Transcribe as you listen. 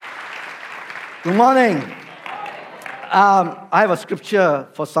Good morning. I have a scripture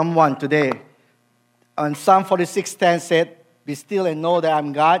for someone today. On Psalm 46:10 said, "Be still and know that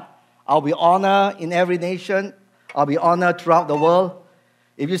I'm God. I'll be honored in every nation. I'll be honored throughout the world."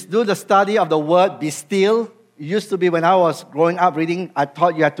 If you do the study of the word "be still," it used to be when I was growing up reading, I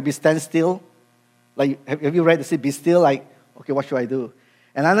thought you had to be stand still. Like, have you read the "be still"? Like, okay, what should I do?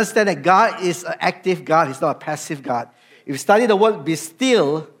 And I understand that God is an active God. He's not a passive God. If you study the word "be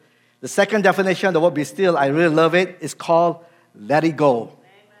still," the second definition of the word "be still," I really love it. It's called "let it go."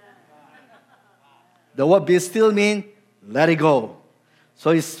 The word "be still" means let it go. So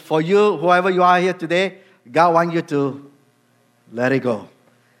it's for you, whoever you are here today, God wants you to let it go.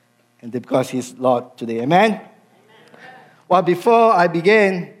 And because He's Lord today. Amen? Amen. Well, before I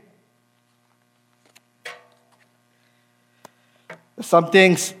begin, some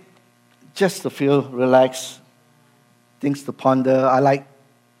things just to feel relaxed, things to ponder.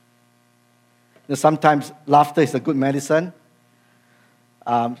 Sometimes laughter is a good medicine.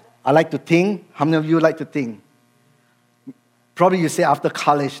 I like to think. How many of you like to think? Probably you say after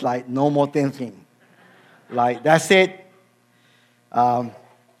college, like, no more thinking. Like, that's it.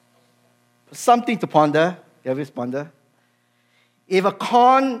 Something to ponder. Always ponder. If a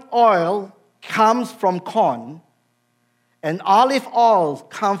corn oil comes from corn and olive oil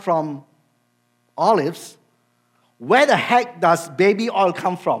comes from olives, where the heck does baby oil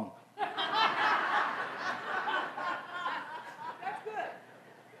come from?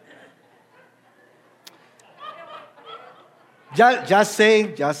 Just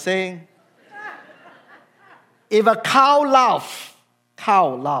saying. If a cow laughs,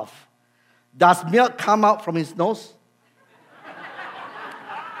 does milk come out from his nose?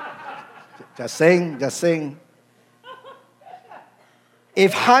 Just saying.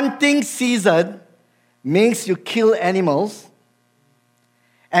 If hunting season means you kill animals,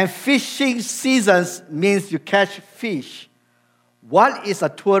 and fishing seasons means you catch fish, what is a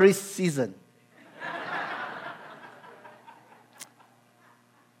tourist season?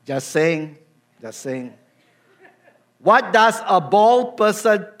 Just saying. What does a bald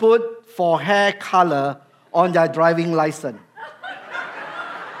person put for hair color on their driving license?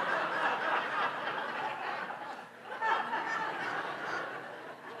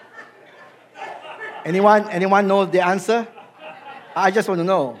 Anyone know the answer? I just want to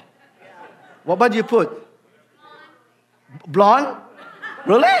know. What do you put? Blonde?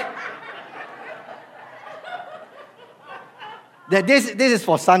 Really? This is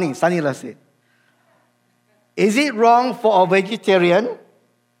for Sunny. Sunny loves it. Is it wrong for a vegetarian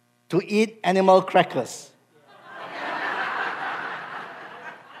to eat animal crackers?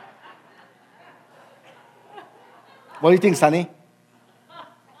 What do you think, Sunny?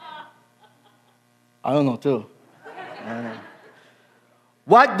 I don't know too.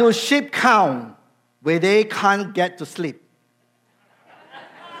 What do sheep count when they can't get to sleep?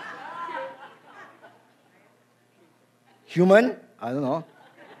 Human? I don't know.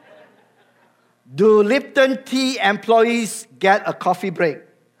 Do Lipton tea employees get a coffee break?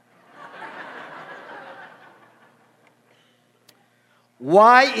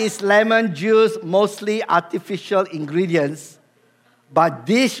 Why is lemon juice mostly artificial ingredients, but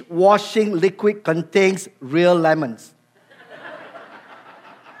dishwashing liquid contains real lemons?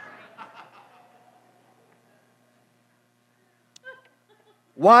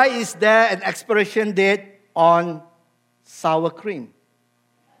 Why is there an expiration date on sour cream?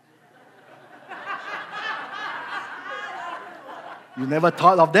 You never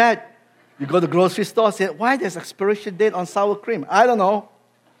thought of that. You go to the grocery store and say, why there's expiration date on sour cream? I don't know.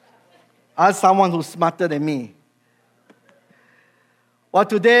 Ask someone who's smarter than me. Well,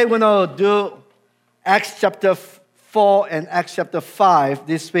 today we're going to do Acts chapter 4 and Acts chapter 5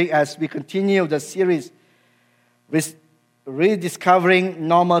 this week as we continue the series Rediscovering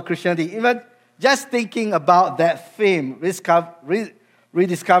Normal Christianity. Even just thinking about that theme,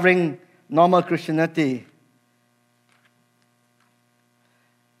 rediscovering normal Christianity.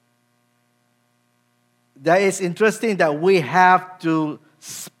 That is interesting that we have to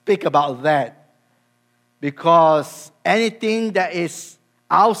speak about that because anything that is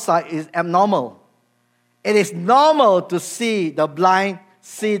outside is abnormal. It is normal to see the blind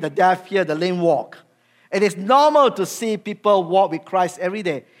see, the deaf hear, the lame walk. It is normal to see people walk with Christ every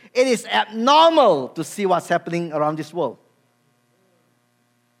day. It is abnormal to see what's happening around this world.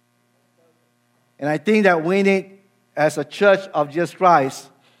 And I think that we need, as a church of Jesus Christ,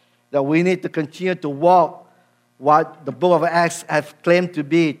 that we need to continue to walk what the book of Acts has claimed to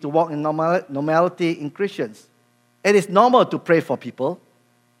be, to walk in normality in Christians. It is normal to pray for people.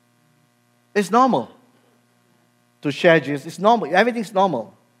 It's normal to share Jesus. It's normal. Everything's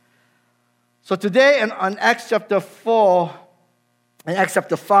normal. So today on Acts chapter 4 and Acts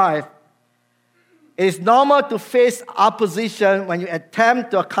chapter 5, it is normal to face opposition when you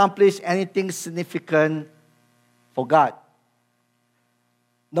attempt to accomplish anything significant for God.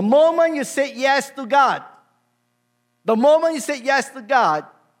 The moment you say yes to God,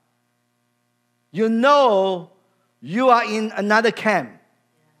 you know you are in another camp.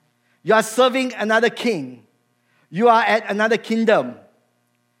 You are serving another king. You are at another kingdom.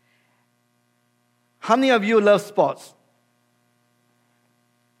 How many of you love sports?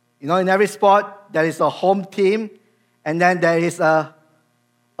 You know, in every sport, there is a home team, and then there is a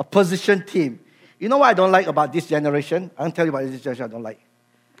opposition team. You know what I don't like about this generation? I'll tell you about this generation I don't like.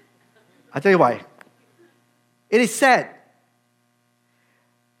 I'll tell you why. It is sad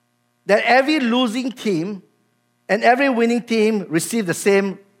that every losing team and every winning team receive the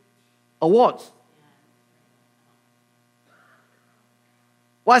same awards.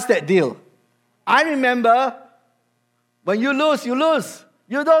 What's that deal? I remember when you lose, you lose.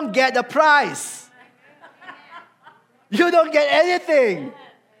 You don't get the prize. You don't get anything.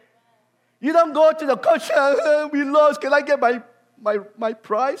 You don't go to the coach, we lost, can I get my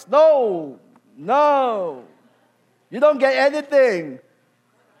prize? No. You don't get anything.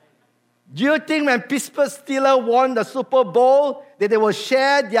 Do you think when Pittsburgh Steelers won the Super Bowl that they will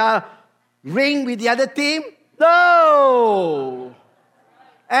share their ring with the other team? No.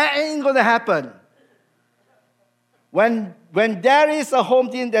 That ain't going to happen. When there is a home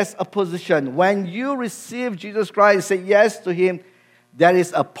team, there's opposition. When you receive Jesus Christ, say yes to Him, there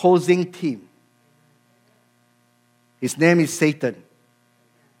is opposing team. His name is Satan,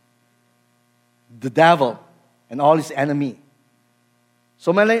 the devil, and all his enemy.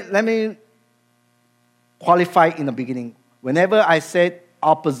 So let me qualify in the beginning. Whenever I said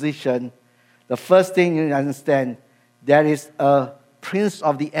opposition, the first thing you understand, there is a prince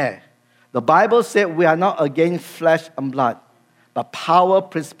of the air. The Bible said we are not against flesh and blood, but power,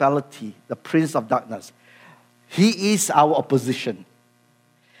 principality, the prince of darkness. He is our opposition.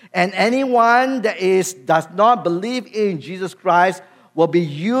 And anyone that does not believe in Jesus Christ will be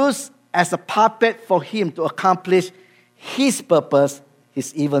used as a puppet for him to accomplish his purpose,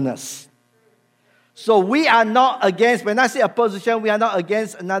 his evilness. So we are not against, when I say opposition, we are not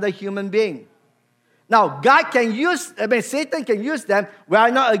against another human being. Now, Satan can use them. We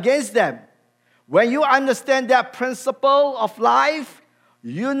are not against them. When you understand that principle of life,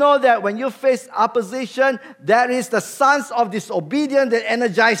 you know that when you face opposition, there is the sons of disobedience that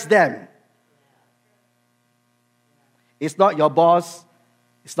energize them. It's not your boss.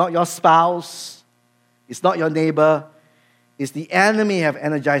 It's not your spouse. It's not your neighbor. It's the enemy have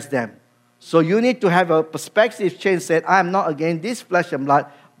energized them. So you need to have a perspective change. Said, I am not against this flesh and blood,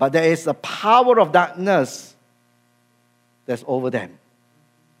 but there is a power of darkness that's over them.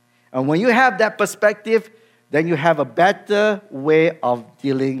 And when you have that perspective, then you have a better way of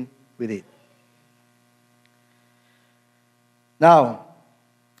dealing with it. Now,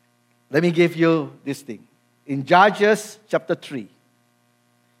 let me give you this thing. In Judges chapter 3,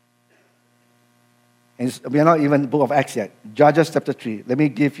 and we are not even in the book of Acts yet. Judges chapter 3. Let me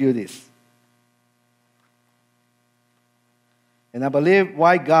give you this. And I believe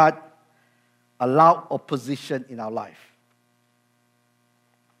why God allowed opposition in our life.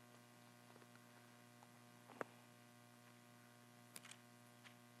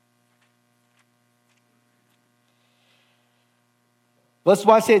 Verse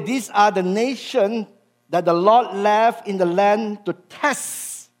 1 says, these are the nations that the Lord left in the land to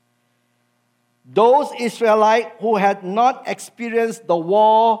test those Israelites who had not experienced the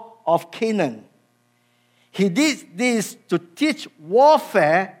war of Canaan. He did this to teach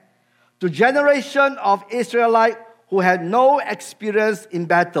warfare to generation of Israelites who had no experience in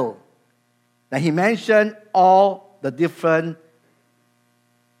battle. Now he mentioned all the different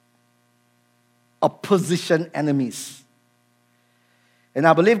opposition enemies. And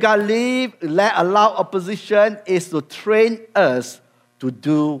I believe God allow opposition is to train us to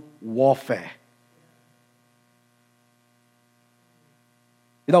do warfare.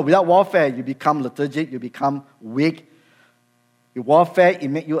 You know, without warfare, you become lethargic, you become weak. With warfare, it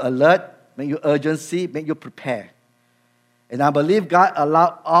makes you alert, makes you urgency, makes you prepare. And I believe God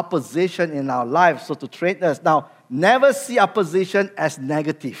allowed opposition in our lives so to train us. Now, never see opposition as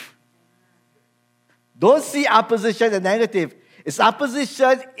negative. Don't see opposition as negative. Its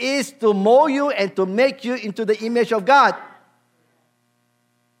opposition is to mold you and to make you into the image of God.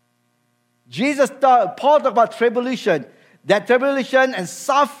 Paul talked about tribulation. That tribulation and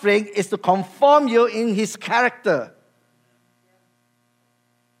suffering is to conform you in His character.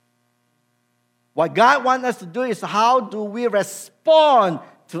 What God wants us to do is how do we respond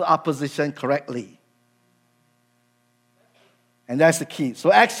to opposition correctly. And that's the key.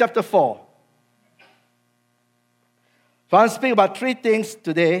 So Acts chapter 4. So I'm speaking about three things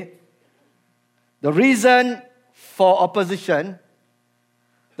today. The reason for opposition,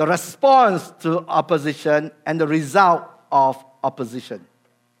 the response to opposition, and the result of opposition.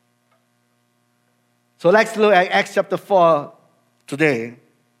 So let's look at Acts chapter 4 today.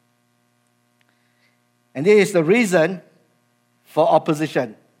 And this is the reason for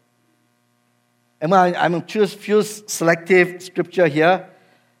opposition. And I'm going to choose few selective scripture here.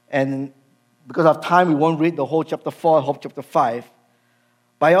 And because of time, we won't read the whole chapter 4, whole chapter 5.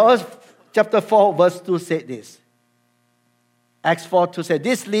 But chapter 4, verse 2 said this. Acts 4:2 said,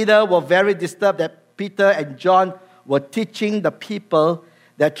 "These leaders were very disturbed that Peter and John were teaching the people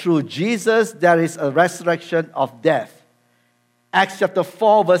that through Jesus there is a resurrection of death." Acts chapter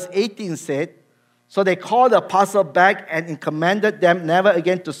 4, verse 18 said, "So they called the apostles back and commanded them never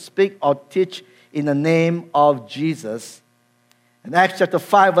again to speak or teach in the name of Jesus." And Acts chapter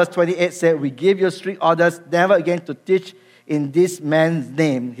 5, verse 28 said, "We give you strict orders never again to teach in this man's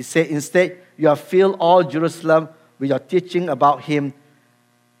name." He said, "Instead, you have filled all Jerusalem with your teaching about him,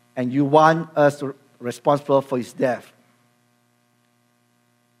 and you want us to be responsible for his death."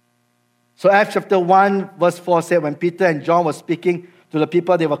 So Acts chapter 1, verse 4 said, when Peter and John were speaking to the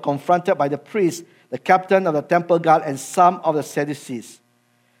people, they were confronted by the priests, the captain of the temple guard, and some of the Sadducees.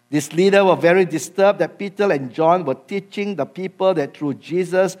 These leaders were very disturbed that Peter and John were teaching the people that through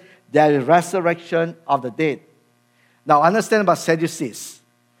Jesus there is resurrection of the dead. Now understand about Sadducees.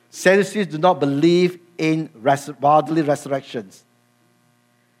 Sadducees do not believe in bodily resurrections.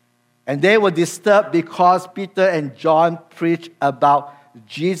 And they were disturbed because Peter and John preached about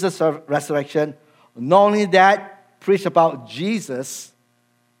Jesus' resurrection. Not only that, preach about Jesus.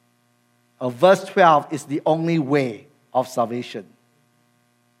 Verse 12 is the only way of salvation.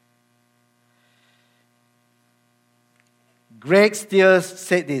 Greg Stiers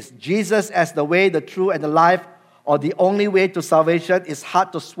said this: "Jesus as the way, the truth, and the life, or the only way to salvation, is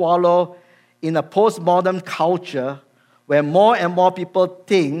hard to swallow in a postmodern culture where more and more people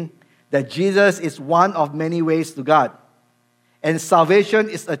think that Jesus is one of many ways to God. And salvation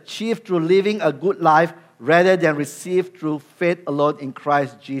is achieved through living a good life rather than received through faith alone in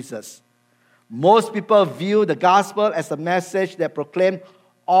Christ Jesus. Most people view the gospel as a message that proclaims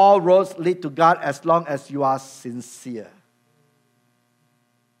all roads lead to God as long as you are sincere."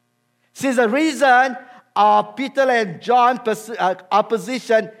 See, the reason Peter and John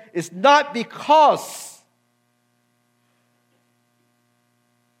opposition is not because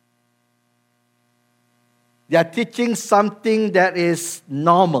they are teaching something that is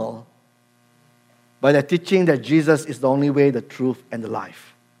normal, but they're teaching that Jesus is the only way, the truth, and the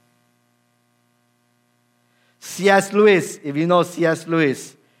life. C.S. Lewis, if you know C.S.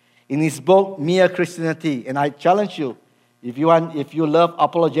 Lewis, in his book, Mere Christianity, and I challenge you, if you love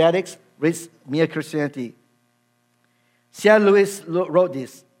apologetics, read Mere Christianity. C.S. Lewis wrote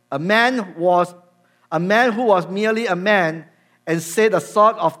this: A man who was merely a man and said the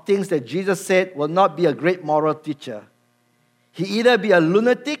sort of things that Jesus said will not be a great moral teacher. He either be a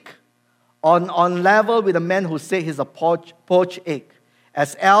lunatic or on level with a man who said he's a poached egg,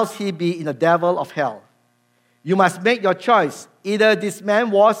 as else he be in the devil of hell. You must make your choice. Either this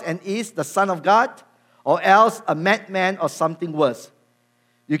man was and is the Son of God, or else a madman or something worse.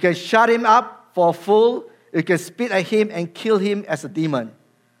 You can shut him up for a fool, you can spit at him and kill him as a demon,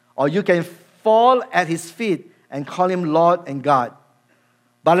 or you can fall at his feet and call him Lord and God.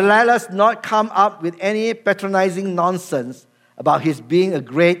 But let us not come up with any patronizing nonsense about his being a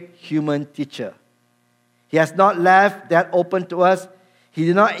great human teacher. He has not left that open to us. He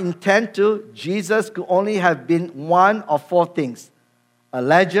did not intend to. Jesus could only have been one of four things: a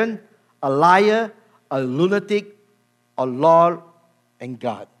legend, a liar, a lunatic, a Lord and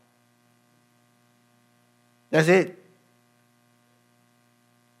God. That's it.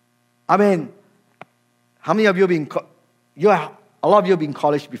 I mean, how many of you have been, a lot of you have been in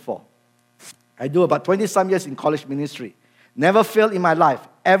college before. I do about 20-some years in college ministry. Never failed in my life.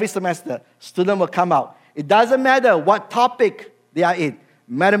 Every semester, students will come out. It doesn't matter what topic they are in,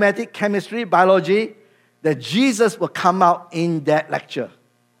 mathematics, chemistry, biology, that Jesus will come out in that lecture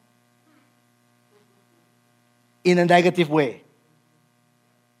in a negative way.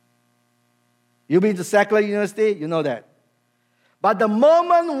 You've been to secular university, you know that. But the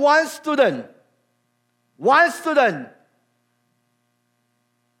moment one student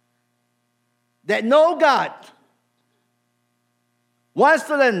that know God, one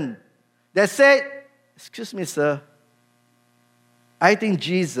student that said, "Excuse me, sir, I think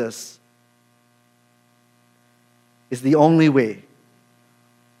Jesus is the only way,"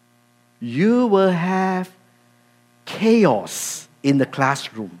 you will have chaos in the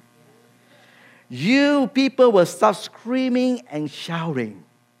classroom. You people will start screaming and shouting.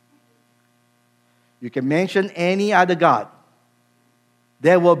 You can mention any other God.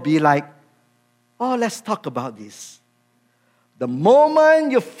 There will be like, oh, let's talk about this. The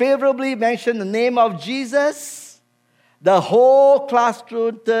moment you favorably mention the name of Jesus, the whole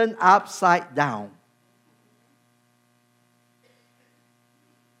classroom turned upside down.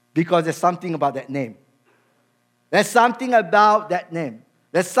 Because there's something about that name. There's something about that name.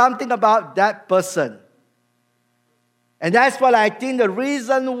 There's something about that person. And that's what I think the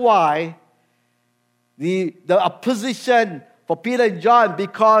reason why the opposition for Peter and John,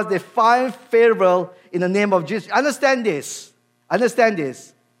 because they find favor in the name of Jesus. Understand this. Understand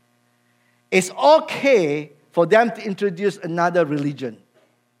this. It's okay for them to introduce another religion.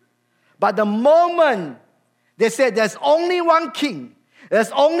 But the moment they say there's only one king,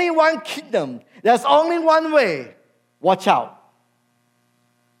 there's only one kingdom, there's only one way, watch out.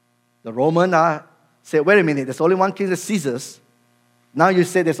 The Romans say, wait a minute, there's only one king, there's Caesar's. Now you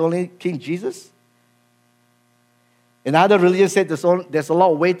say there's only King Jesus? Another religion said there's a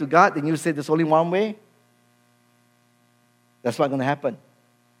lot of way to God, then you say there's only one way? That's what's going to happen.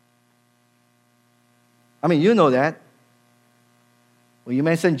 I mean, you know that. When you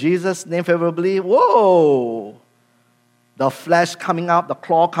mention Jesus' name favorably, whoa! The flesh coming out, the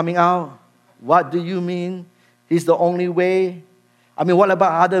claw coming out. What do you mean? He's the only way? I mean, what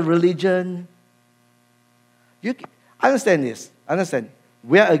about other religion? You understand this. Understand.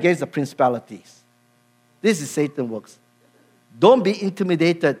 We are against the principalities. This is Satan's works. Don't be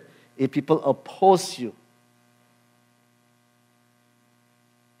intimidated if people oppose you.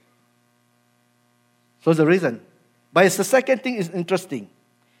 So that's the reason. But it's the second thing is interesting.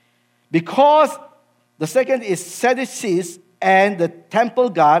 Because the second is Sadducees and the temple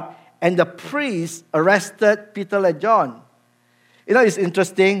guard and the priests arrested Peter and John. You know, it's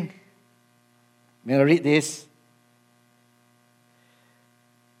interesting. I'm going to read this.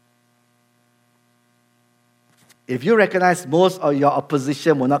 If you recognize most of your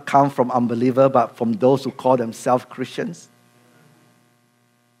opposition will not come from unbelievers, but from those who call themselves Christians.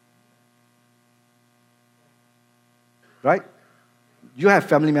 Right? You have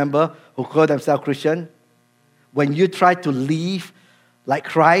family members who call themselves Christian. When you try to live like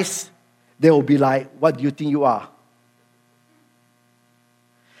Christ, they will be like, what do you think you are?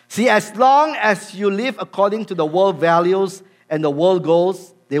 See, as long as you live according to the world values and the world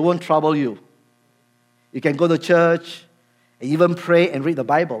goals, they won't trouble you. You can go to church and even pray and read the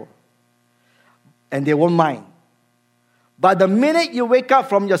Bible. And they won't mind. But the minute you wake up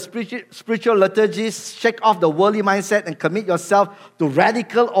from your spiritual liturgies, shake off the worldly mindset and commit yourself to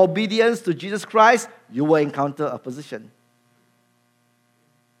radical obedience to Jesus Christ, you will encounter opposition.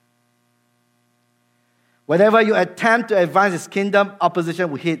 Whenever you attempt to advance His kingdom,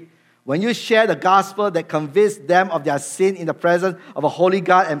 opposition will hit. When you share the gospel that convinces them of their sin in the presence of a holy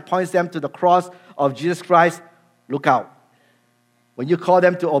God and points them to the cross of Jesus Christ, look out. When you call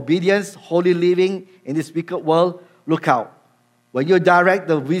them to obedience, holy living in this wicked world, look out. When you direct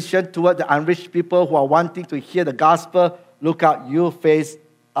the vision toward the unreached people who are wanting to hear the gospel, look out. You face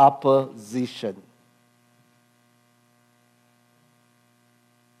opposition.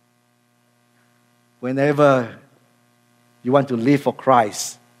 Whenever you want to live for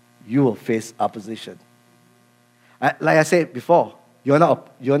Christ, you will face opposition. Like I said before, you're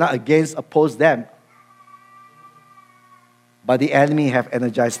not against, oppose them. But the enemy have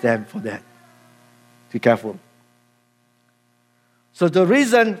energized them for that. Be careful. So the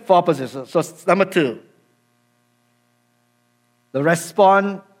reason for opposition. So number 2. The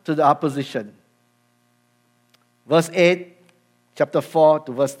response to the opposition. Verse 8, chapter 4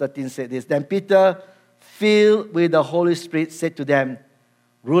 to verse 13 said this. Then Peter, filled with the Holy Spirit, said to them,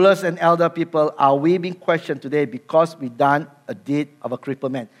 rulers and elder people, are we being questioned today because we done a deed of a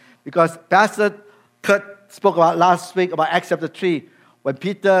crippled man? Because Pastor Kurt spoke about last week about Acts chapter 3, when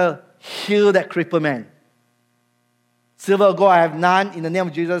Peter healed that crippled man. Silver or gold I have none, in the name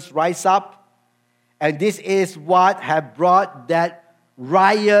of Jesus, rise up. And this is what have brought that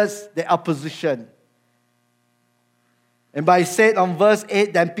riots, the opposition. And by said on verse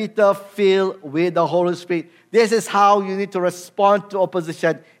 8, then Peter filled with the Holy Spirit. This is how you need to respond to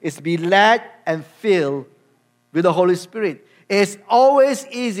opposition. It's be led and filled with the Holy Spirit. It's always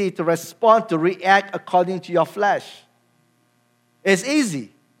easy to respond, to react according to your flesh. It's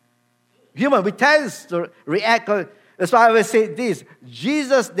easy. Human, we tend to react. That's why I always say this.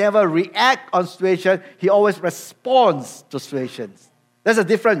 Jesus never reacts on situations. He always responds to situations. There's a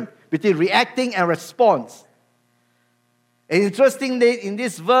difference between reacting and response. And interestingly, in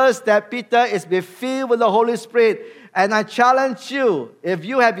this verse, that Peter is being filled with the Holy Spirit. And I challenge you, if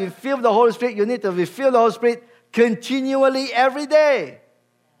you have been filled with the Holy Spirit, you need to be filled with the Holy Spirit continually every day.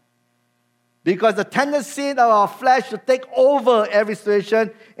 Because the tendency of our flesh to take over every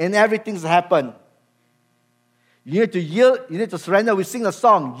situation and everything's happened. You need to yield, you need to surrender. We sing a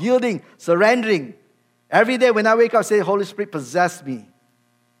song, yielding, surrendering. Every day when I wake up, I say, Holy Spirit, possess me.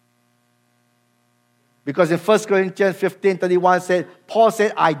 Because in 1 Corinthians 15:31 Paul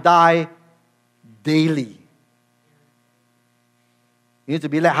said, I die daily. You need to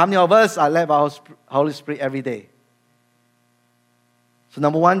be led. How many of us are led by Holy Spirit every day? So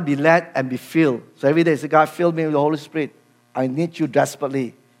number one, be led and be filled. So every day, say, God, fill me with the Holy Spirit. I need you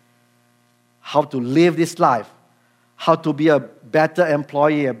desperately. How to live this life. How to be a better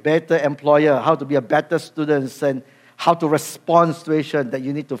employee, a better employer. How to be a better student. And how to respond to situations that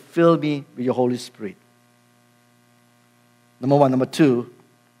you need to fill me with your Holy Spirit. Number one. Number two,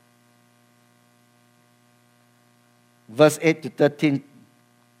 verse 8 to 13,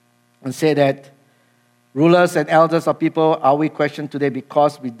 and say that rulers and elders of people, are we questioned today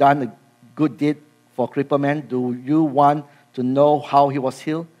because we done a good deed for crippled man? Do you want to know how he was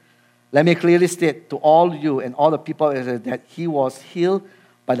healed? Let me clearly state to all you and all the people that he was healed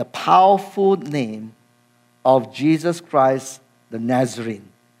by the powerful name of Jesus Christ the Nazarene,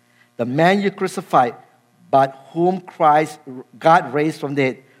 the man you crucified, but whom Christ, God raised from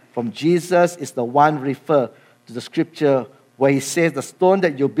the dead. From Jesus is the one referred to the scripture where he says, the stone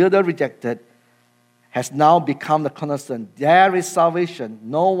that your builder rejected has now become the cornerstone. There is salvation,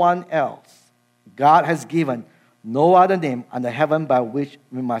 no one else. God has given no other name under heaven by which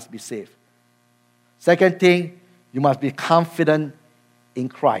we must be saved. Second thing, you must be confident in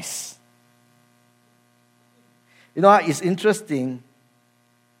Christ. You know, it's interesting.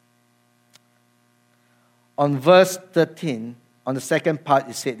 On verse 13, on the second part,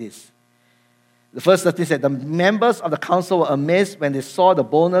 it said this. The first 13 said, the members of the council were amazed when they saw the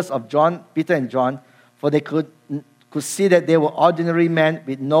boldness of Peter and John, for they could see that they were ordinary men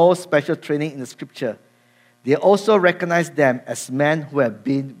with no special training in the scripture. They also recognized them as men who had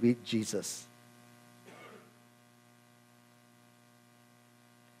been with Jesus.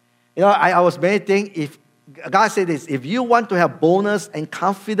 You know, I was meditating, if God said this, if you want to have boldness and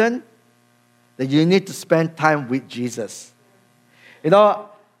confidence, then you need to spend time with Jesus. You know,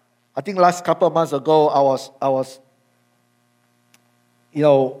 I think last couple of months ago, I was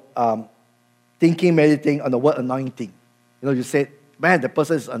meditating on the word anointing. You know, you said, man, the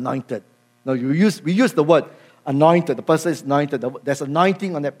person is anointed. No, we use the word anointed. The person is anointed. There's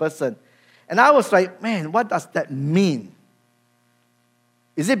anointing on that person. And I was like, man, what does that mean?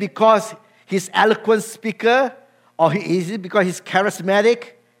 Is it because he's eloquent speaker? Or is it because he's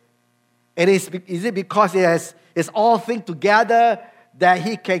charismatic? Is it because it's all things together that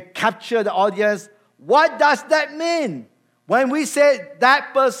he can capture the audience? What does that mean? When we say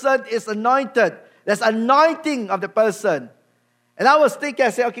that person is anointed, there's anointing of the person. And I was thinking, I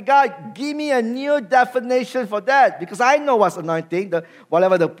said, okay, God, give me a new definition for that. Because I know what's anointing,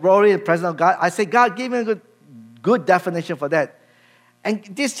 whatever the glory and presence of God. I say, God, give me a good definition for that. And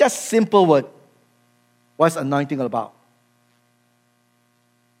this just simple word. What's anointing all about?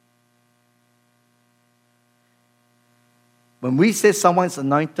 When we say someone is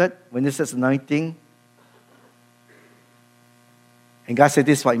anointed, when it says anointing, and God said,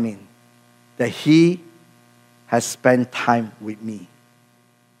 this is what I mean. That he has spent time with me.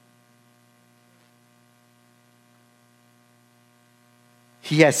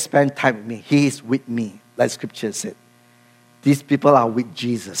 He has spent time with me. He is with me, like scripture said. These people are with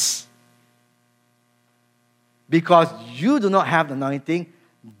Jesus. Because you do not have the anointing,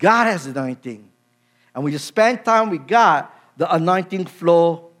 God has the anointing. And when you spend time with God, the anointing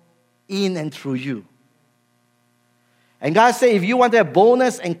flow in and through you. And God said, if you want to have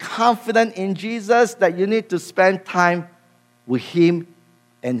boldness and confidence in Jesus, that you need to spend time with him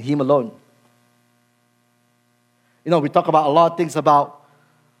and him alone. You know, we talk about a lot of things about,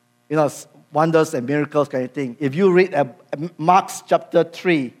 you know, wonders and miracles kind of thing. If you read Mark chapter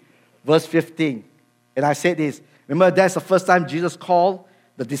 3, verse 15, and I said this, remember that's the first time Jesus called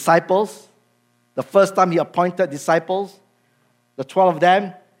the disciples, the first time he appointed disciples, the 12 of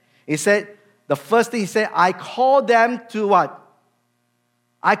them. He said, the first thing he said, I call them to what?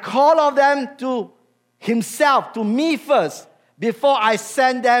 I call all of them to himself, to me first, before I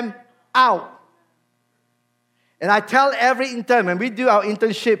send them out. And I tell every intern, when we do our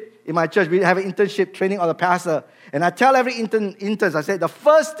internship in my church, we have an internship training on the pastor. And I tell every intern, I say, the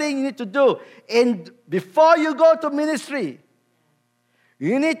first thing you need to do, before you go to ministry,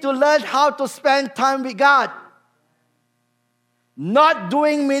 you need to learn how to spend time with God. not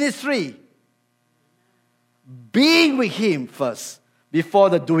doing ministry, being with Him first before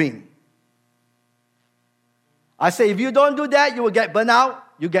the doing. I say, if you don't do that, you will get burnt out,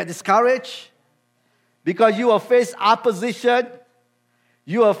 you get discouraged, because you will face opposition,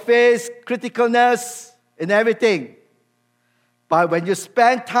 you will face criticalness in everything. But when you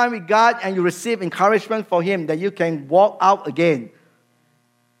spend time with God and you receive encouragement from Him, that you can walk out again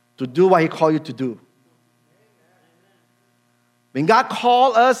to do what He called you to do. When God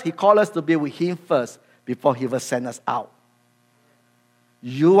called us, He called us to be with Him first before He will send us out.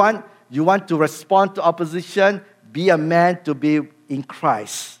 You want to respond to opposition, be a man to be in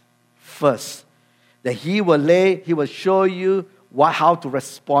Christ first. That He will show you how to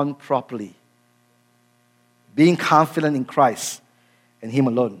respond properly. Being confident in Christ and Him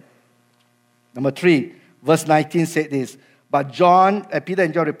alone. Number 3, verse 19 said this. But Peter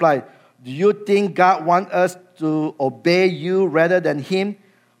and John replied, do you think God wants us to obey you rather than Him?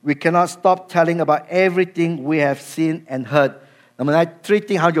 We cannot stop telling about everything we have seen and heard. Number 9, 3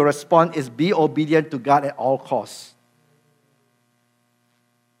 things how you respond is be obedient to God at all costs.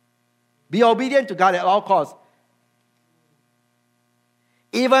 Be obedient to God at all costs.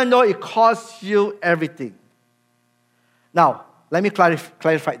 Even though it costs you everything. Now, let me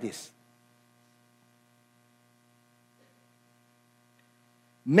clarify this.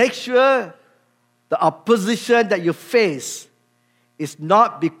 Make sure the opposition that you face is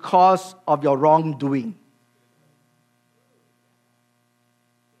not because of your wrongdoing.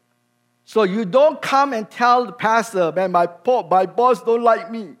 So you don't come and tell the pastor, man, my boss don't like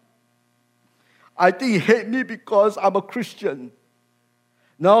me. I think he hates me because I'm a Christian.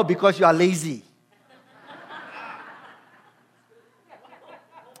 No, because you are lazy.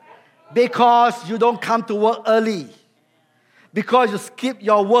 Because you don't come to work early. Because you skip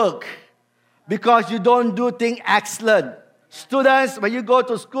your work. Because you don't do things excellent. Students, when you go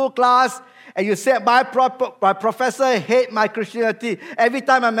to school class and you say, my professor hates my Christianity. Every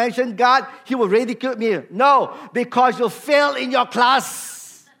time I mention God, he will ridicule me. No, because you fail in your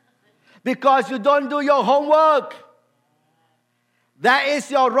class. Because you don't do your homework. That is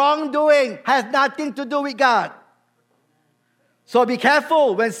your wrongdoing. Has nothing to do with God. So be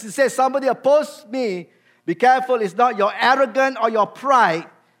careful when you say somebody opposes me. Be careful, it's not your arrogance or your pride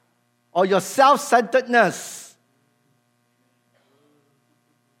or your self-centeredness.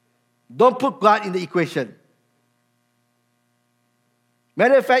 Don't put God in the equation.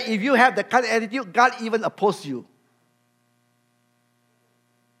 Matter of fact, if you have that kind of attitude, God even opposes you.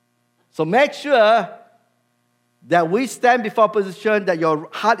 So make sure that we stand before opposition, that your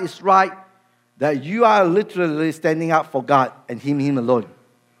heart is right, that you are literally standing up for God and Him alone.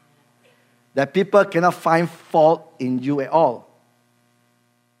 That people cannot find fault in you at all.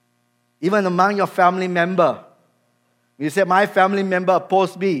 Even among your family member. You say, my family member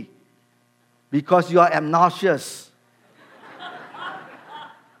opposed me because you are obnoxious.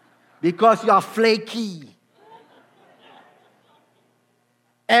 Because you are flaky.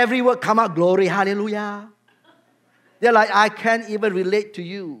 Every word come out, glory, hallelujah. They're like, I can't even relate to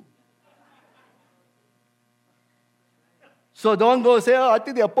you. So don't go say, I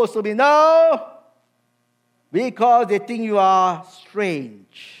think they're opposed to me. No! Because they think you are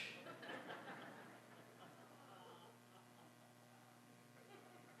strange.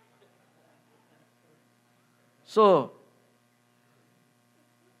 So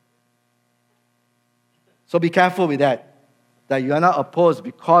be careful with that. That you are not opposed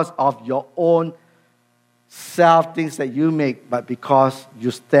because of your own self things that you make, but because you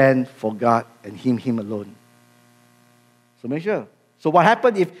stand for God and Him alone. So make sure. So what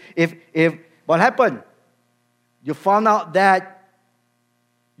happened if what happened? You found out that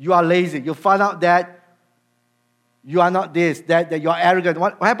you are lazy. You found out that you are not this, that you are arrogant.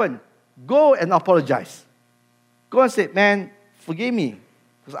 What happened? Go and apologize. Go and say, man, forgive me,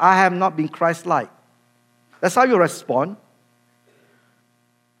 because I have not been Christ-like. That's how you respond.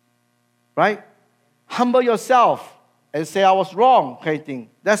 Right? Humble yourself and say, I was wrong, kind of thing.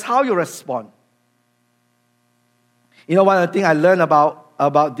 That's how you respond. You know, one of the things I learned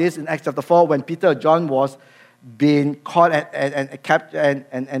about this in Acts chapter 4, when Peter and John was being caught and captured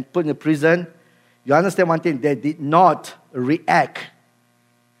and put in prison, you understand one thing, they did not react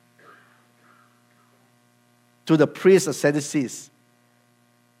to the priests or Sadducees.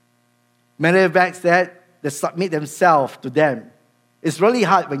 Many of them said they submit themselves to them. It's really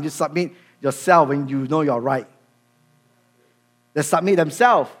hard when you submit yourself when you know you're right. They submit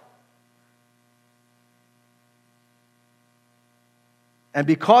themselves. And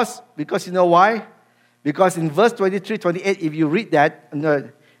because you know why? Because in verse 23, 28, if you read that,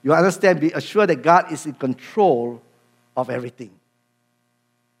 you understand, be assured that God is in control of everything.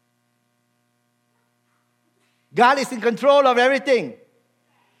 God is in control of everything.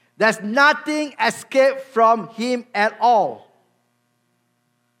 There's nothing escape from Him at all.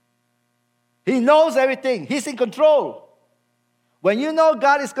 He knows everything. He's in control. When you know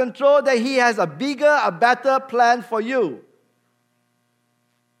God is in control, then He has a bigger, a better plan for you.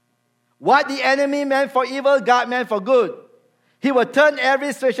 What the enemy meant for evil, God meant for good. He will turn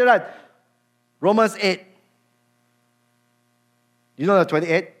every situation around. Romans 8. You know the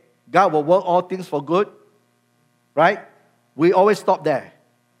 28? God will work all things for good. Right? We always stop there.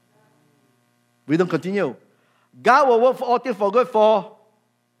 We don't continue. God will work for all things for good for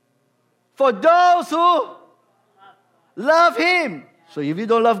those who love Him. So if you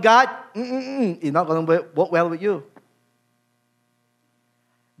don't love God, it's not going to work well with you.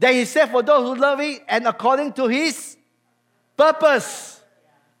 Then He said, for those who love Him and according to His purpose.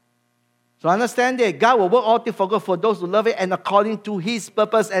 So understand that God will work all things for good for those who love it and according to His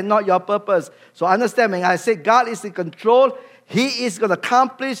purpose and not your purpose. So understand, when I say God is in control, He is going to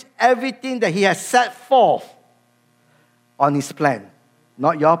accomplish everything that He has set forth on His plan,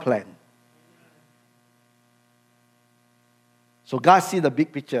 not your plan. So God sees the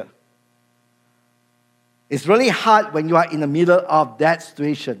big picture. It's really hard when you are in the middle of that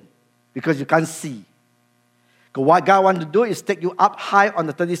situation because you can't see. Because what God wants to do is take you up high on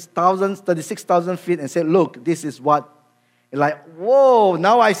the 36,000 feet and say, look, this is what. It's like, whoa,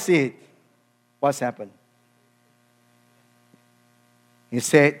 now I see it. What's happened? He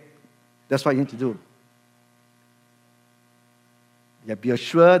said, that's what you need to do. Yeah, be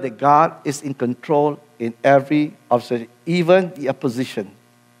assured that God is in control in every obstacle, even the opposition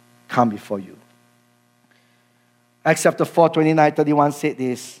come before you. Acts chapter 4, 29, 31 said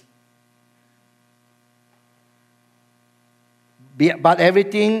this. But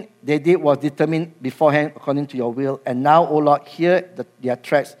everything they did was determined beforehand according to your will. And now, O Lord, hear their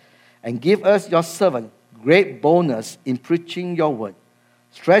threats and give us, your servant, great boldness in preaching your word.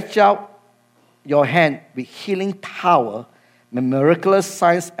 Stretch out your hand with healing power. May miraculous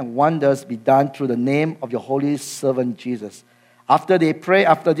signs and wonders be done through the name of your holy servant Jesus. After this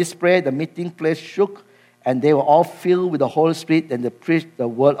prayer, the meeting place shook, and they were all filled with the Holy Spirit, and they preached the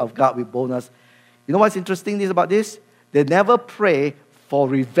word of God with boldness. You know what's interesting about this? They never pray for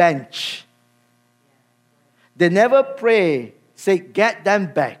revenge. They never pray, say, get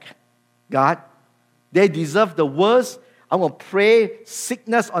them back, God. They deserve the worst. I will pray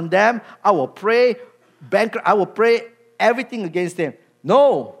sickness on them. I will pray bankrupt. I will pray everything against them.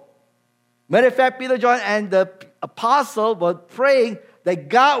 No. Matter of fact, Peter, John, and the apostle were praying that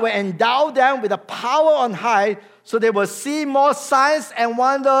God will endow them with a power on high so they will see more signs and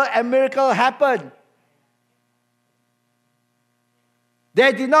wonder and miracle happen.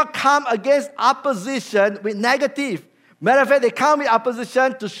 They did not come against opposition with negative. Matter of fact, they come with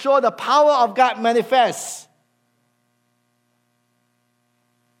opposition to show the power of God manifest.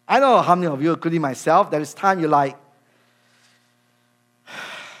 I know how many of you, including myself, there is time you like,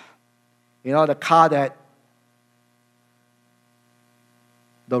 the car that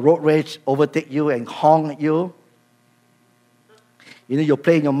the road rage overtake you and honk at you. You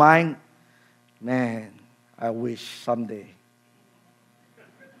play in your mind, man, I wish someday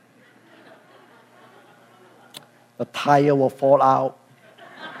the tire will fall out.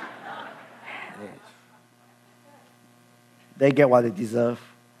 They get what they deserve.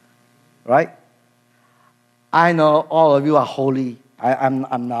 Right? I know all of you are holy.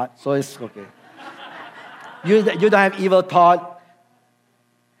 I'm not, so it's okay. You don't have evil thought.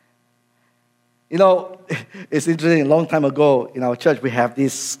 It's interesting. A long time ago in our church, we have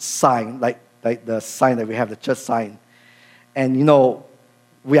this sign, like the sign that we have, the church sign. And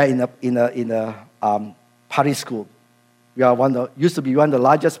we are in a party school. We are used to be one of the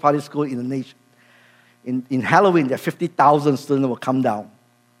largest party schools in the nation. In Halloween, there are 50,000 students will come down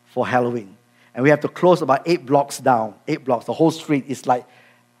for Halloween. And we have to close about 8 blocks down. 8 blocks. The whole street is like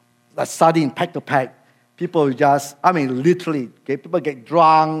sardine, pack to pack. People literally, okay, people get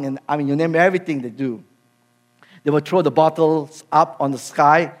drunk, and you name everything they do. They will throw the bottles up on the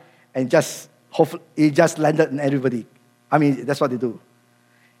sky, and hopefully it just landed on everybody. That's what they do.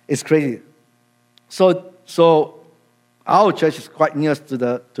 It's crazy. So our church is quite near to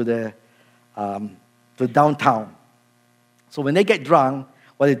the downtown. So when they get drunk,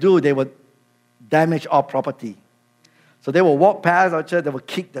 what they do, they would damage our property. So they will walk past our church, they will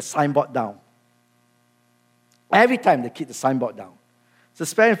kick the signboard down. Every time they kick the signboard down. So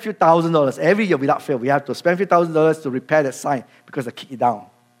spend a few $1,000s every year without fail. We have to spend a few $1,000s to repair that sign because they kick it down.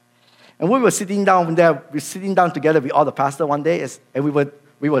 And we were sitting down there, we were sitting down together with all the pastors one day, and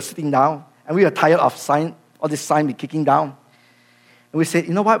we were sitting down, and we were tired of all this sign be kicking down. And we said,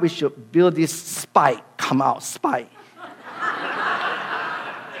 you know what, we should build this spike come out, spy.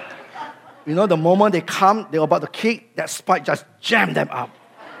 You know, the moment they come, they're about to kick, that spy just jam them up.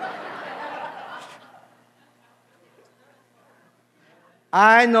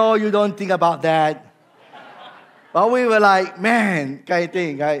 I know you don't think about that. But we were like, man, kind of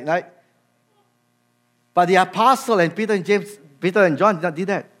thing, right? But the apostle and Peter and John did not do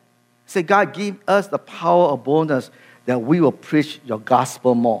that. He said, God, give us the power of boldness that we will preach your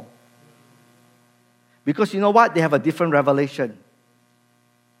gospel more. Because you know what? They have a different revelation.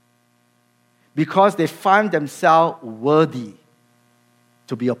 Because they find themselves worthy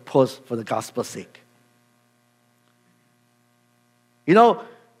to be opposed for the gospel's sake. You know,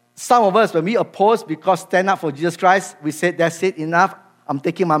 some of us, when we oppose because stand up for Jesus Christ, we said, that's it, enough. I'm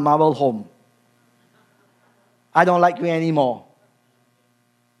taking my marble home. I don't like you anymore.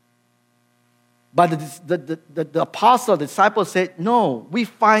 But the apostle, the disciple said, no, we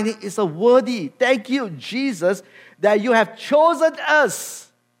find it is a worthy. Thank you, Jesus, that you have chosen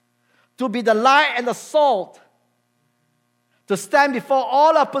us to be the light and the salt, to stand before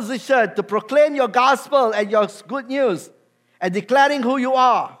all opposition, to proclaim your gospel and your good news, and declaring who you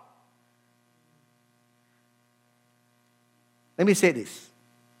are. Let me say this.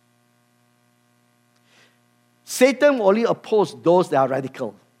 Satan will only oppose those that are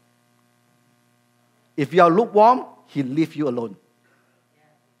radical. If you are lukewarm, he'll leave you alone.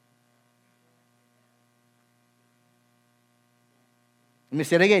 Let me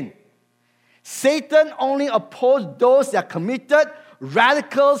say it again. Satan only opposes those that are committed,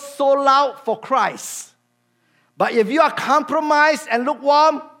 radical, sold out for Christ. But if you are compromised and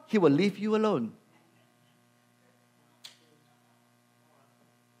lukewarm, he will leave you alone.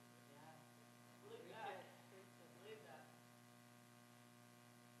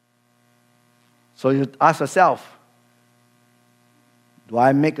 So you ask yourself, do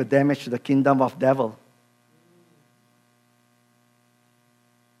I make a damage to the kingdom of devil?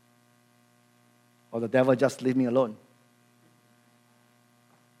 Or the devil just leave me alone?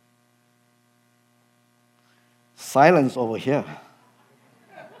 Silence over here.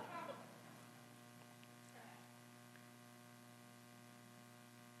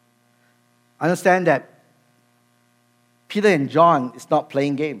 Understand that Peter and John is not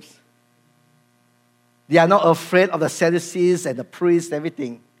playing games. They are not afraid of the Sadducees and the priests,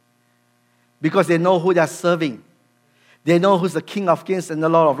 everything. Because they know who they are serving. They know who's the King of Kings and the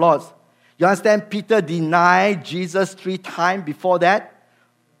Lord of Lords. You understand, Peter denied Jesus 3 times before that.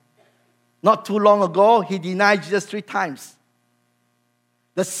 Not too long ago, he denied Jesus 3 times.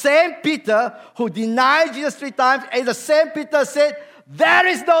 The same Peter who denied Jesus 3 times, and the same Peter said, there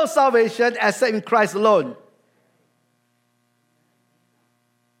is no salvation except in Christ alone.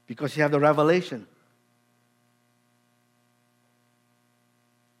 Because you have the revelation.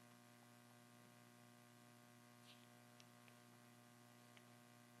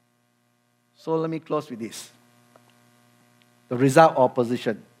 So let me close with this. The result of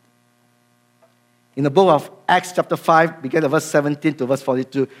opposition. In the book of Acts chapter 5, begin at verse 17 to verse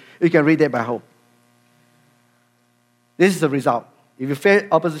 42. You can read it by hope. This is the result. If you face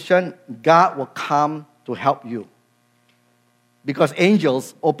opposition, God will come to help you. Because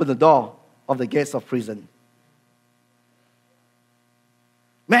angels open the door of the gates of prison.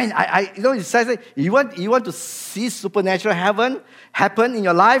 Man, it says you want to see supernatural heaven happen in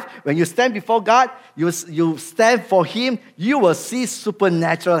your life. When you stand before God, you stand for Him, you will see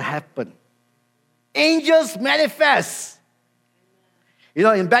supernatural happen. Angels manifest. You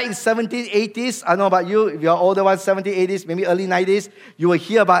know, back in 70s, 80s, I don't know about you, if you're older ones, 70s, 80s, maybe early 90s, you will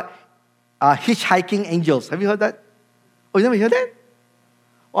hear about hitchhiking angels. Have you heard that? Oh, you never heard that?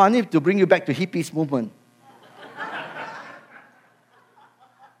 Oh, I need to bring you back to hippies movement.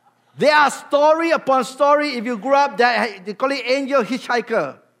 There are story upon story. If you grew up, they call it angel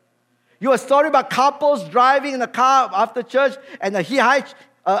hitchhiker. You have a story about couples driving in a car after church, and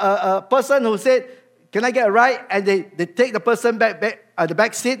a person who said, can I get a ride? And they take the person back the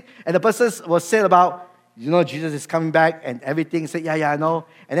back seat, and the person was said about, you know, Jesus is coming back and everything. Said, yeah, I know.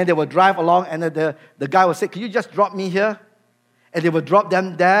 And then they will drive along, and then the guy will say, can you just drop me here? And they will drop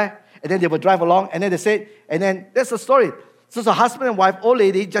them there, and then they will drive along, and then they said, and then that's the story. So the husband and wife, old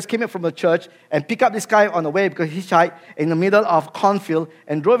lady, just came in from the church and picked up this guy on the way because he hitchhiked in the middle of cornfield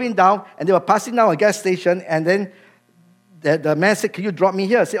and drove him down, and they were passing down a gas station, and then the man said, can you drop me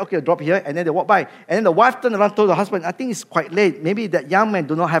here? I said, okay, I'll drop here. And then they walked by. And then the wife turned around and told the husband, I think it's quite late. Maybe that young man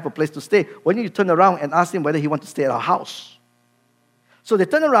do not have a place to stay. Why don't you turn around and ask him whether he wants to stay at our house? So they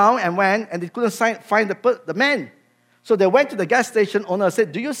turned around and went, and they couldn't find the man. So they went to the gas station owner and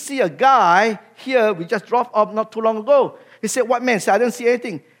said, do you see a guy here we just dropped off not too long ago? He said, what man? He said, I don't see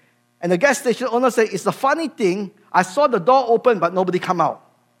anything. And the gas station owner said, it's a funny thing. I saw the door open, but nobody come out.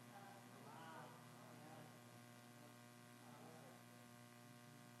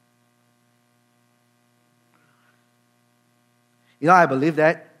 You know, I believe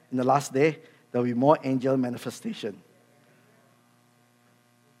that in the last day, there will be more angel manifestation.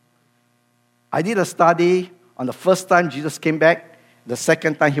 I did a study on the first time Jesus came back, the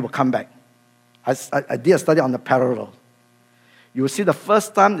second time he will come back. I did a study on the parallel. You will see the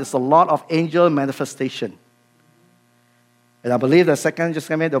first time there's a lot of angel manifestation. And I believe the second just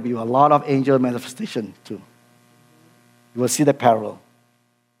came in, there'll be a lot of angel manifestation too. You will see the parallel.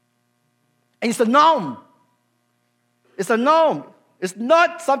 And it's a norm. It's a norm. It's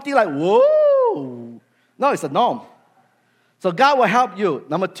not something like, whoa. No, it's a norm. So God will help you.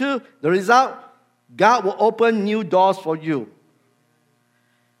 Number two, the result, God will open new doors for you.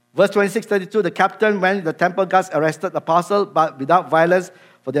 Verse 26-32, the captain, when the temple guards arrested the apostle, but without violence,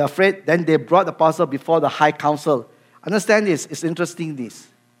 for they are afraid, then they brought the apostle before the high council. Understand this, it's interesting this.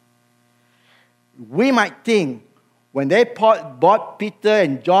 We might think, when they brought Peter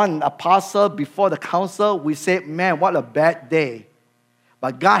and John, the apostle, before the council, we say, man, what a bad day.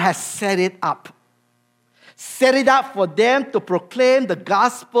 But God has set it up. Set it up for them to proclaim the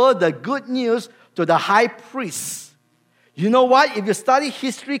gospel, the good news, to the high priest. You know what? If you study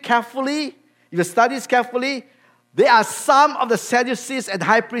history carefully, there are some of the Sadducees and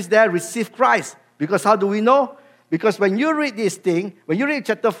high priests there received Christ. Because how do we know? Because when you read this thing, when you read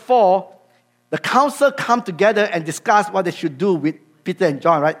chapter 4, the council come together and discuss what they should do with Peter and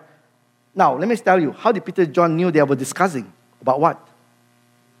John, right? Now, let me tell you, how did Peter and John knew they were discussing? About what?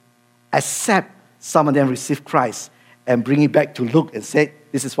 Except some of them received Christ and bring it back to Luke and said,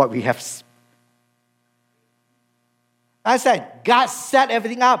 this is what we have. I said, God set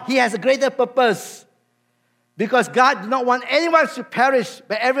everything up. He has a greater purpose. Because God did not want anyone to perish,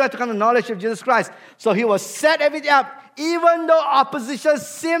 but everyone to come to knowledge of Jesus Christ. So he will set everything up, even though opposition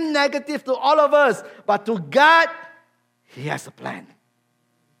seemed negative to all of us. But to God, he has a plan.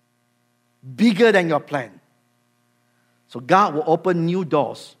 Bigger than your plan. So God will open new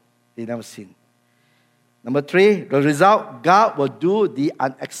doors they never seen. Number 3, the result, God will do the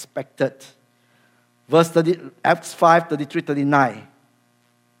unexpected. Verse 30, Acts 5, 33, 39.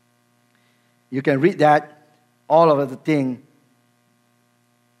 You can read that, all of the thing.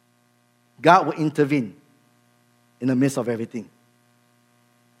 God will intervene in the midst of everything.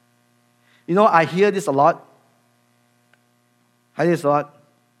 You know, I hear this a lot. You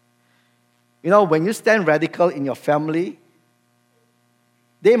know, when you stand radical in your family,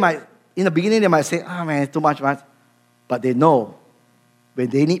 they might, in the beginning, they might say, oh man, it's too much. But they know, when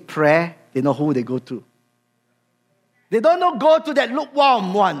they need prayer, they know who they go to. They don't go to that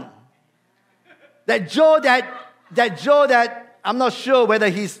lukewarm one. That Joe that I'm not sure whether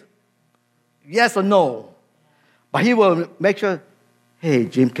he's yes or no. But he will make sure, hey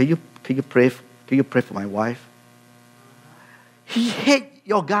Jim, can you pray for my wife? He hates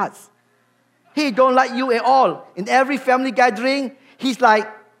your guts. He don't like you at all. In every family gathering, he's like,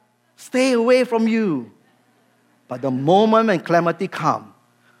 stay away from you. But the moment when calamity comes,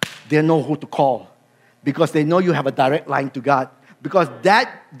 they know who to call. Because they know you have a direct line to God. Because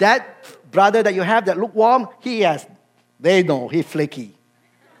that brother that you have, that lukewarm, they know he's flaky.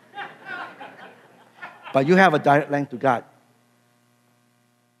 But you have a direct line to God.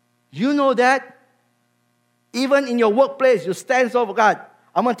 You know that? Even in your workplace, you stand over God.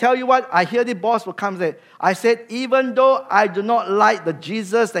 I'm going to tell you what, I hear the boss will come and say, I said, even though I do not like the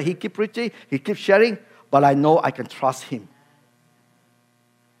Jesus that he keep preaching, he keeps sharing, but I know I can trust him.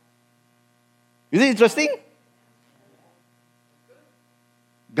 Is it interesting?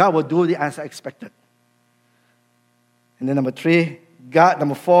 God will do the unexpected. And then number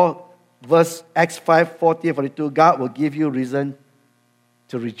 4, verse Acts 5, 40 and 42, God will give you reason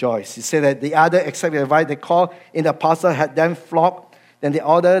to rejoice. He said that the other, except the advice they called in the apostle, had them flogged. Then they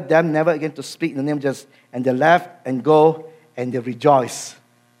ordered them never again to speak in the name of Jesus. And they left and go and they rejoice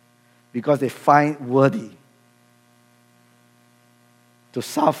because they find worthy to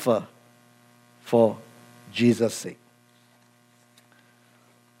suffer for Jesus' sake.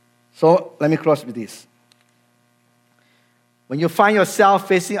 So let me close with this. When you find yourself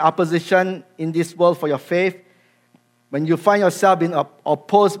facing opposition in this world for your faith, when you find yourself being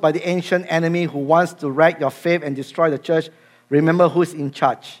opposed by the ancient enemy who wants to wreck your faith and destroy the church, remember who's in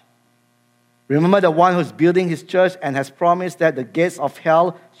charge. Remember the one who's building his church and has promised that the gates of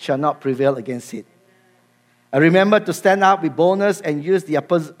hell shall not prevail against it. And remember to stand up with boldness and use the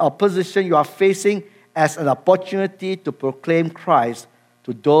opposition you are facing as an opportunity to proclaim Christ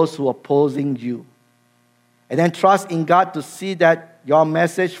to those who are opposing you. And then trust in God to see that your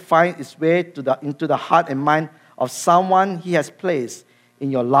message finds its way into the heart and mind of someone He has placed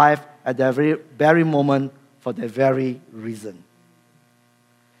in your life at that very moment for that very reason.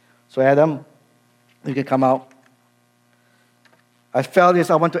 So Adam, you can come out. I felt this.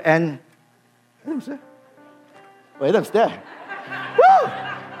 I want to end. Adam's there. Oh, Adam's there. Woo!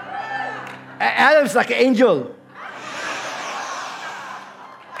 Adam's like an angel.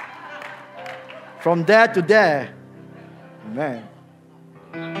 From there to there. Man.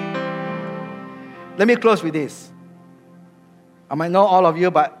 Let me close with this. I might know all of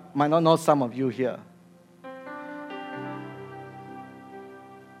you, but might not know some of you here.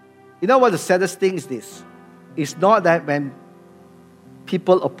 You know what the saddest thing is this? It's not that when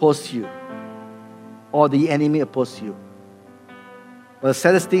people oppose you or the enemy oppose you. But the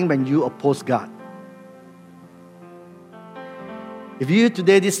saddest thing when you oppose God. If you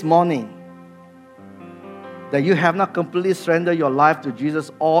today, this morning, that you have not completely surrendered your life to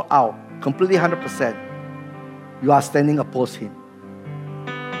Jesus all out, completely 100%, you are standing opposed Him.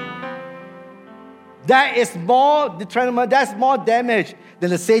 That is more detrimental, that's more damage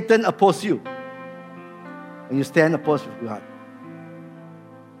than the Satan oppose you. When you stand opposed with God.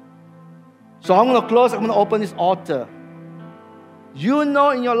 So I'm going to close, I'm going to open this altar. You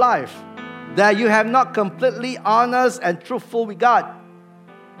know in your life that you have not completely honest and truthful with God.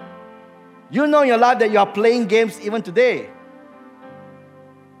 You know in your life that you are playing games even today.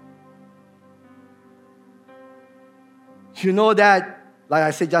 You know that, like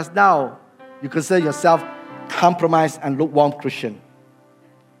I said just now, you consider yourself compromised and lukewarm Christian.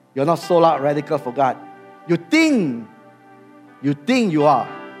 You're not sold out radical for God. You think you are,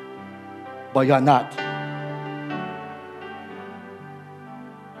 but you are not.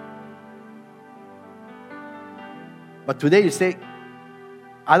 But today you say,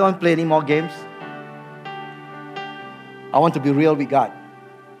 I don't play any more games. I want to be real with God.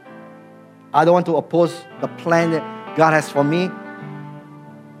 I don't want to oppose the plan that God has for me,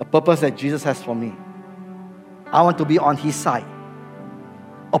 the purpose that Jesus has for me. I want to be on His side,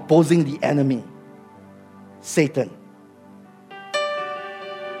 opposing the enemy, Satan.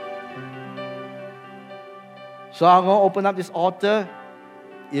 So I'm going to open up this altar.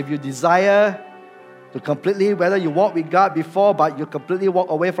 If you desire to completely, whether you walk with God before, but you completely walk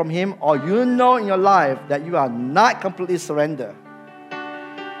away from Him, or you know in your life that you are not completely surrendered,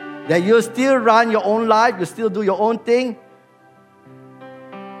 that you still run your own life, you still do your own thing.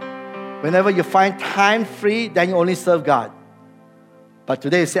 Whenever you find time free, then you only serve God. But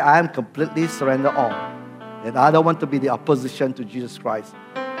today you say, I am completely surrendered all. And I don't want to be the opposition to Jesus Christ.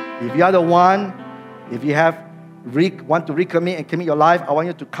 If you are the one, if you want to recommit and commit your life, I want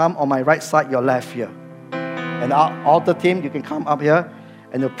you to come on my right side, your left here. And our altar team, you can come up here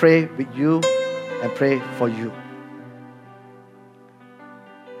and they'll pray with you and pray for you.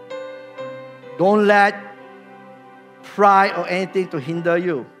 Don't let pride or anything to hinder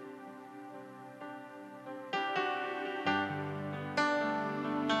you.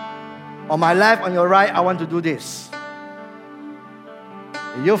 On my left, on your right, I want to do this.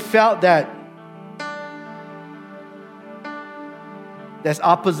 If you felt that there's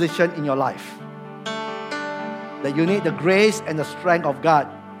opposition in your life, that you need the grace and the strength of God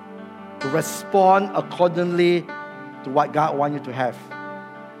to respond accordingly to what God wants you to have.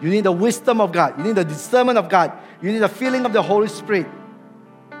 You need the wisdom of God. You need the discernment of God. You need the feeling of the Holy Spirit.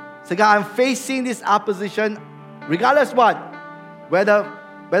 Say, God, I'm facing this opposition, regardless what, whether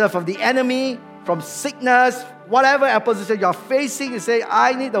from the enemy, from sickness, whatever opposition you're facing, you say,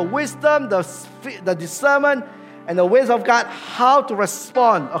 I need the wisdom, the discernment, and the ways of God, how to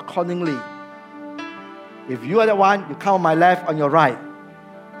respond accordingly. If you are the one, you come on my left, on your right.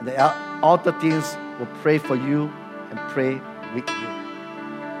 And the altar teams will pray for you and pray with you.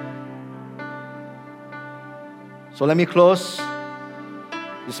 So let me close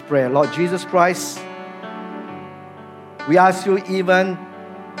this prayer. Lord Jesus Christ, we ask you even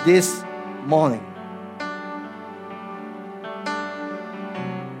this morning,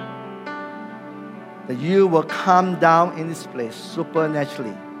 that you will come down in this place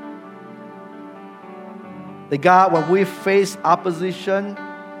supernaturally. That God, when we face opposition,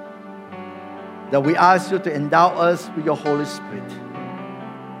 that we ask you to endow us with your Holy Spirit.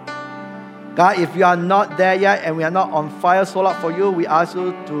 God, if you are not there yet and we are not on fire sold out for you, we ask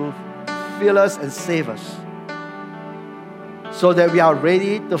you to fill us and save us, so that we are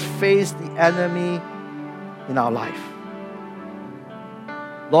ready to face the enemy in our life.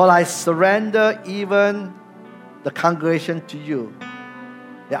 Lord, I surrender even the congregation to you.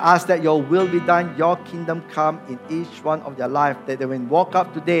 They ask that your will be done, your kingdom come in each one of their life. That they when walk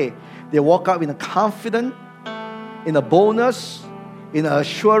up today, they walk up in a confidence, in a boldness, in the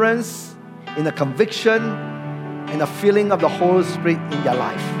assurance, in the conviction, in the feeling of the Holy Spirit in their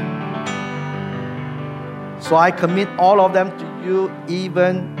life. So I commit all of them to you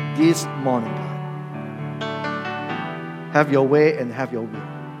even this morning, God. Have your way and have your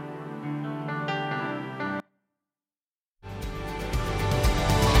will.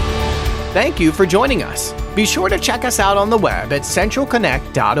 Thank you for joining us. Be sure to check us out on the web at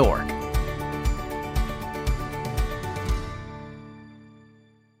centralconnect.org.